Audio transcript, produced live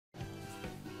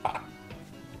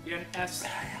You got an S.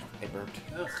 I burped.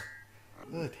 Ugh.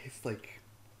 Ugh, it tastes like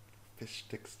fish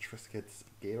sticks, Triscuits,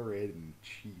 Gatorade, and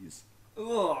cheese.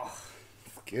 Ugh.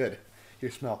 It's good.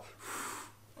 Here, smell.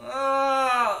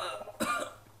 Ugh.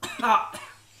 Ugh.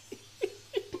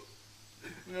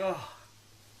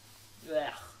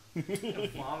 I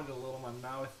vomited a little in my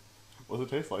mouth. What does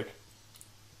it taste like?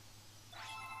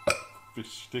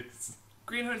 Fish sticks.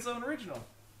 Green Hood Zone Original.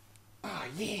 Ah,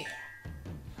 yeah.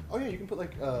 Oh yeah, you can put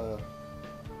like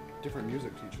different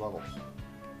music to each level.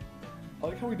 I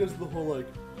like how he does the whole like,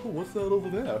 oh, what's that over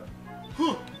there?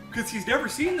 Huh, because he's never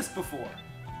seen this before.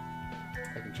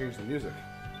 I can change the music.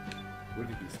 We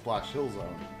could be Splash Hill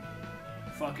Zone.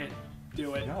 Fuck it.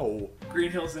 Do it. No. Green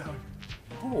Hill Zone.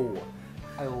 No.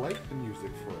 I like the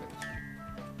music for it.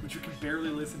 Which you can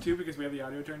barely listen to because we have the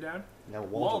audio turned down. Now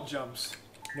Wall jumps.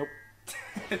 Nope.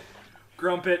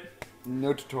 Grumpet.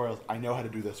 No tutorials. I know how to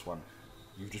do this one.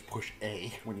 You just push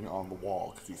A when you're on the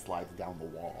wall because he slides down the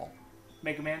wall.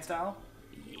 Mega Man style?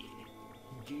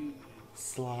 Dude.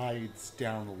 Slides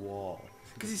down the wall.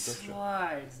 Because he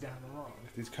slides down the wall.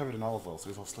 He's covered in olive oil, so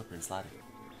he's all slippery and sliding.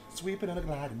 Sweeping and a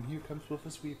gliding, here comes with a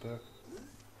sweeper.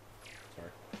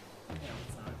 Sorry. Yeah,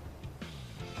 it's not.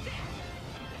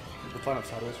 Let's line up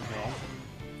sideways from here on.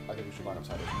 I think we should line up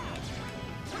sideways from here on.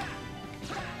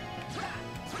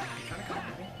 You trying to come at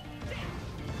me?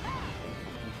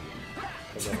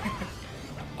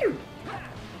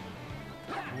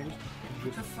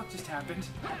 What the fuck just happened?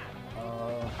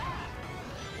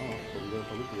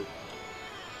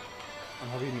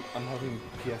 I'm having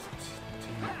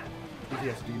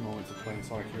PTSD moments of playing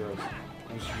Sonic Heroes.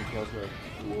 I'm just shooting tails going,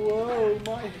 whoa,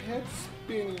 my head's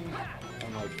spinning.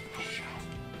 I'm like, shut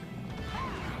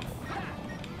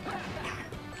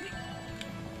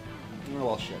up.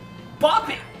 Well, shit. Bop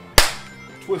it!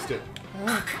 Twist it.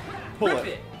 Pull Rip it.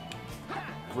 it!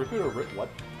 Grip it or rip what?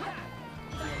 I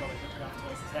don't know what ripping off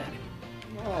Tails' head.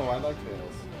 No, I like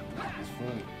Tails. He's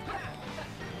funny.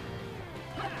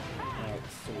 Alright,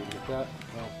 so we get that.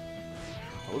 Well,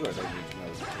 told you I don't need to know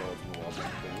the Tails and all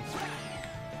these things.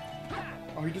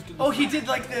 Oh, he just did. Oh, he did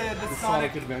like the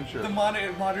Sonic Adventure. The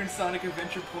modern Sonic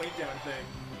Adventure point down thing.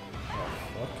 Oh,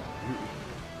 fuck.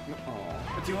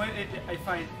 Aw. But do you want it?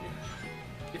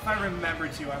 If I remember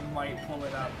to, I might pull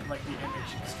it up, like the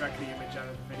image, extract the image out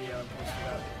of the video and post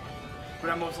it up. But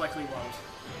I most likely won't.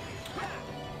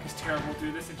 Because Terra will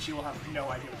do this and she will have no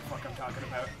idea what the fuck I'm talking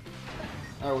about.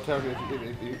 Alright, well, Terra,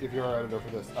 if you're our editor for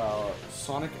this,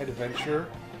 Sonic Adventure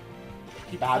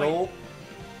He Battle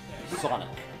yeah, Sonic.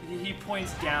 He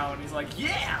points down, he's like,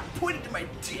 yeah, point it to my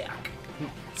dick!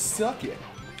 Suck it.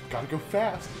 Gotta go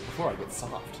fast before I get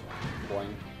soft.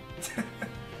 Boing.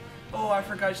 Oh, I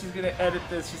forgot she's gonna edit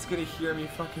this. She's gonna hear me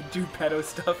fucking do pedo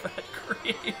stuff at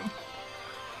Cream.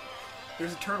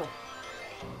 There's a turtle.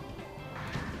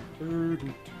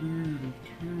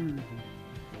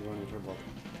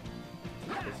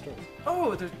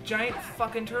 Oh, there's giant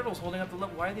fucking turtles holding up the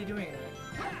lip. Why are they doing that?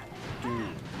 Do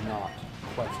not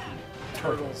question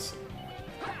Turtles.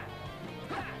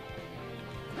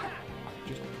 I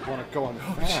just want to go on the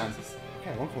fan.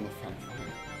 Okay, I want to go on the fan.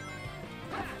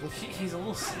 He's a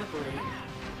little slippery.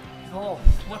 He's a little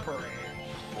slippery.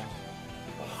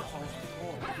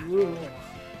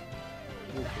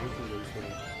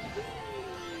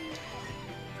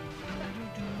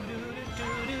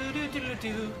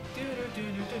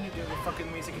 What fucking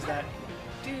music is that?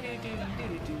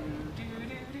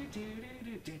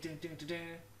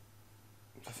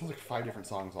 That sounds like 5 different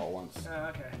songs all at once.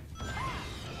 Okay.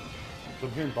 So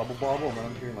I'm hearing Bubble Bobble, and then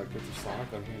I'm hearing like bits of Sonic,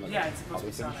 then I'm hearing like Yeah, it's supposed to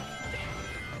be other Sonic. things.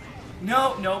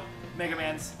 No, nope. Mega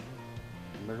Man's.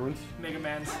 Megaman's? Mega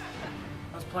Man's.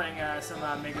 I was playing some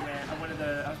Mega Man.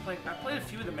 I played a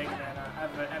few of the Mega Man. I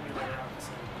have an emulator,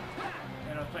 obviously,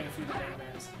 and I was playing a few of the Mega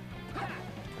Mans. I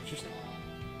just went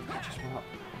up.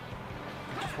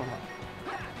 I just went up.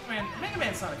 Man, Mega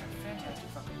Man Sonic are fantastic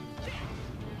fucking music.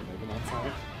 Mega Man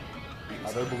Sonic.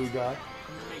 Other blue guy.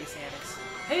 Mega Sonics.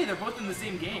 Hey, they're both in the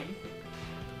same game.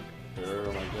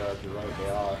 Oh my god, you're right. They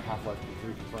are Half-Life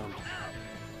 3 confirmed.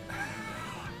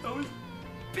 Those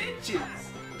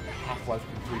bitches. Half-Life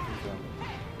 3 confirmed.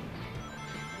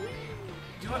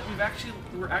 Do you know what?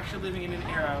 We're actually living in an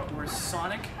era where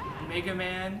Sonic, Mega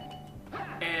Man,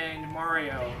 and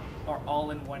Mario are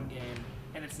all in one game,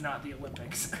 and it's not the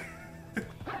Olympics. Can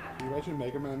you imagine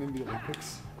Mega Man in the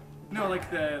Olympics? No, like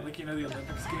the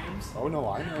Olympics games. Oh no,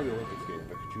 I know the Olympics game,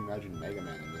 but could you imagine Mega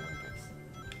Man in the Olympics?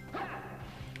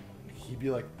 He'd be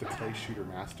like the clay shooter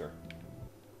master.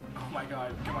 Oh my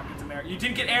god, come on, get some air. You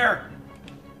didn't get air!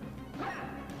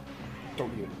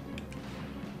 Don't need it.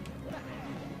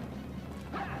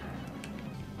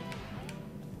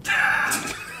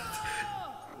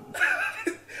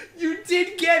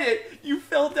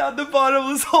 down the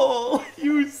bottomless hole,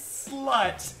 you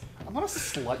slut. I'm not a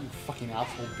slut, you fucking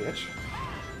asshole bitch.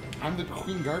 I'm the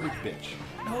queen garbage bitch.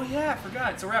 Oh yeah, I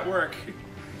forgot. So we're at work.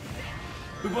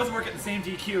 We both work at the same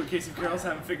DQ in case you girls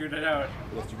haven't figured it out.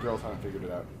 Unless you girls haven't figured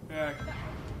it out. Yeah.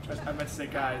 I meant to say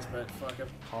guys, but fuck it.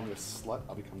 Call me a slut,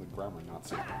 I'll become the grammar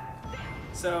Nazi.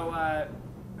 So, okay.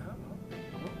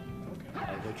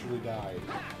 I literally died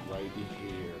right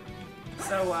here.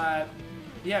 So,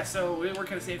 yeah, so we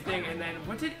work on the same thing, and then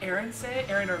what did Erin say?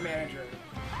 Erin, our manager.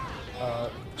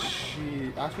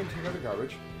 She asked me to take out the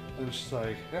garbage, and she's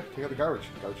like, yeah, take out the garbage.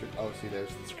 Oh, see, there's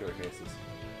the security cases.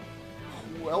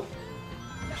 Well,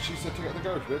 she said take out the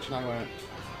garbage, bitch, and I went...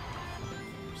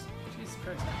 Jesus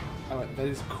Christ. I went, that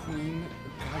is queen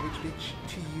garbage bitch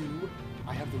to you.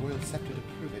 I have the royal scepter to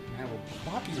prove it, and I will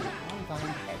plop you on thine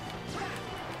head.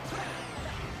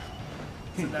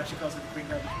 So now she calls her the queen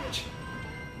garbage bitch.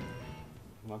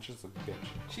 Not just a bitch.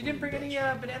 She didn't bring any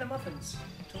banana muffins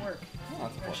to work. Oh,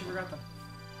 that's Yeah, she forgot them.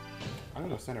 I'm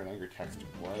gonna send her an angry text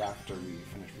right after we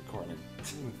finish recording.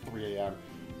 It's 3 a.m.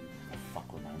 The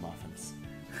fuck were my muffins?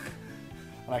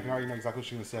 And I can already know exactly what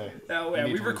she's gonna say. Oh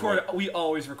yeah, we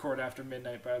always record after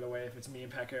midnight, by the way, if it's me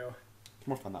and Pecco. It's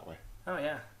more fun that way. Oh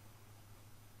yeah.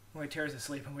 When Terra's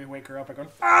asleep and we wake her up, I go,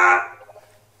 ah!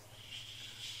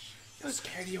 You'll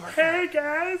scare the orca. Hey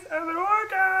guys, I'm an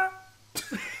orca!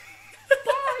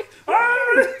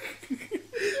 Bye!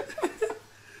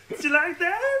 Did you like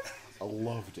that? I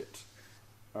loved it.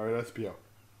 Alright, SPO.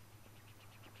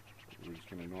 We're just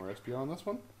gonna ignore SPO on this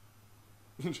one?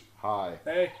 Hi.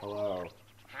 Hey. Hello.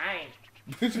 Hi.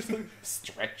 Just like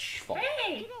stretchful.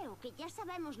 Hey! Creo que ya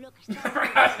sabemos lo que I está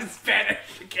forgot in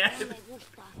Spanish again. me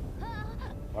gusta.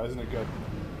 Why isn't it good?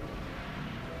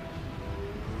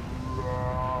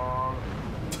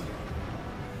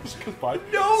 Just goes by.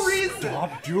 No reason!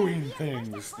 Stop doing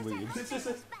things, leaves. It's just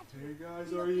a, hey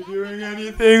guys, are you doing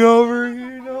anything over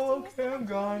here? No, okay, I'm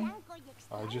gone.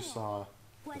 I just saw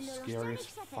the scariest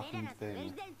fucking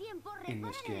thing in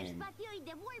this game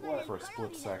for a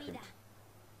split second.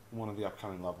 One of the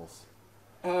upcoming levels.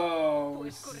 Oh,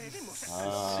 Six.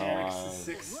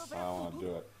 six. I don't want to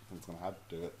do it. I'm just gonna have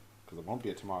to do it because it won't be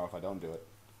a tomorrow if I don't do it.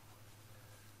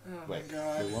 Oh Wait, my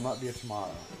god. there will not be a tomorrow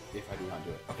if I do not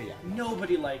do it. Okay, yeah.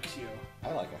 Nobody likes you.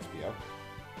 I like SPO.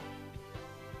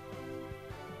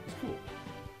 It's cool.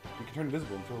 You can turn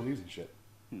invisible and throw leaves and shit.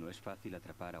 No es fácil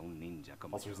atrapar a un ninja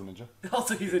como Also, he's a ninja.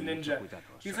 Also, he's a ninja.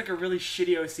 He's like a really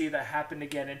shitty OC that happened to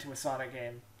get into a Sonic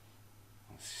game.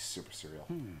 Super cereal.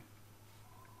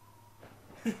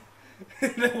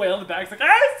 The whale in the back's like,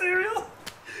 ah, cereal!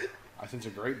 I sense a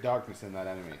great darkness in that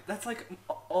enemy. That's like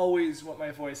always what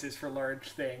my voice is for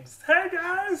large things. Hey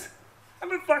guys!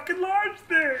 I'm a fucking large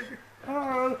thing!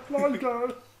 Ah, large guy.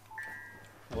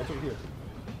 What's over here?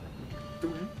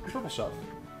 Purple stuff.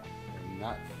 And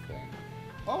that thing.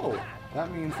 Oh,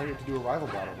 that means I get to do a rival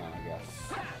battle now, I guess.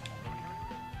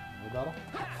 Rival battle?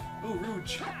 Ooh,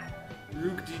 Rouge.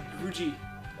 Roogie.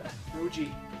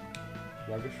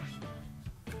 Ruggish?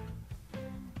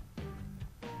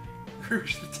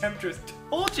 Rouge the Temptress.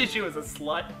 Told you she was a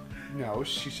slut. No,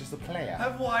 she's just a player.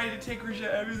 I've wanted to take Rouge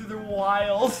out because they're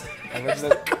wild. I read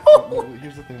that.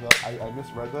 Here's the thing though, I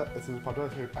misread that. As soon as it popped up,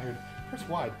 I heard press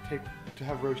Y to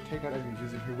have Roche take out enemies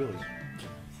using her willy.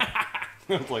 I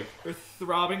was like, Her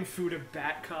throbbing food of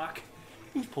bat cock.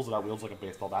 he just pulls it out, wheels like a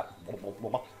baseball bat.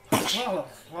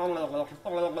 007.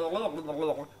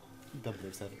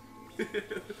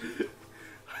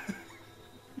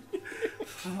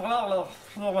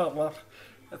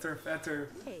 That's her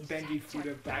bendy food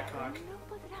of bat cock.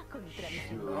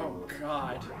 Oh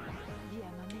god.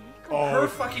 Oh, Her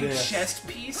fucking this. chest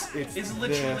piece It's is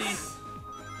literally... this.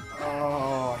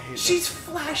 Oh, I hate She's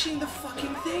flashing the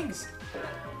fucking things.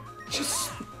 She's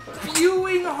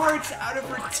spewing hearts out of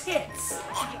her tits.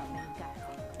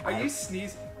 Are you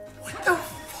sneezing? What the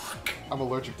fuck? that. I'm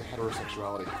allergic to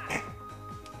heterosexuality.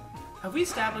 Have we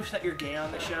established that you're gay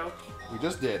on the show? We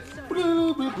just did.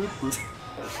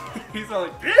 He's all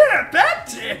like, yeah, bat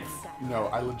tits! No,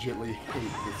 I legitimately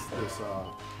hate this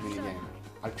mini game.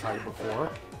 I've tried it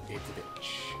before. It's a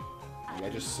bitch. You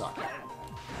guys just suck.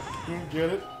 You don't get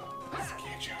it? It's a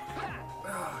gay joke.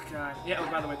 Oh god. Yeah, oh,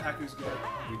 by the way, Paku's good.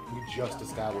 We just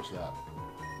established that.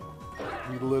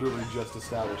 We literally just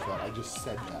established that. I just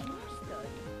said that.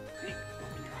 Open your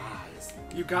eyes.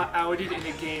 You got outed in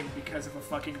a game because of a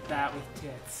fucking bat with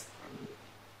tits.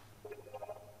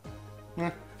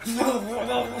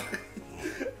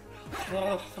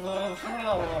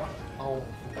 Oh.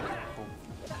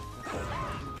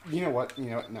 You know what?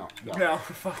 No. No,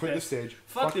 fuck Quit this. the stage.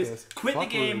 Fuck this. Quit Fuck the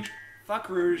game. Rouge. Fuck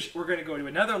Rouge. We're gonna go to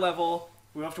another level.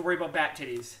 We don't have to worry about bat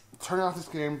titties. Turning off this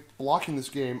game, blocking this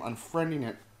game, unfriending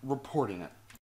it, reporting it.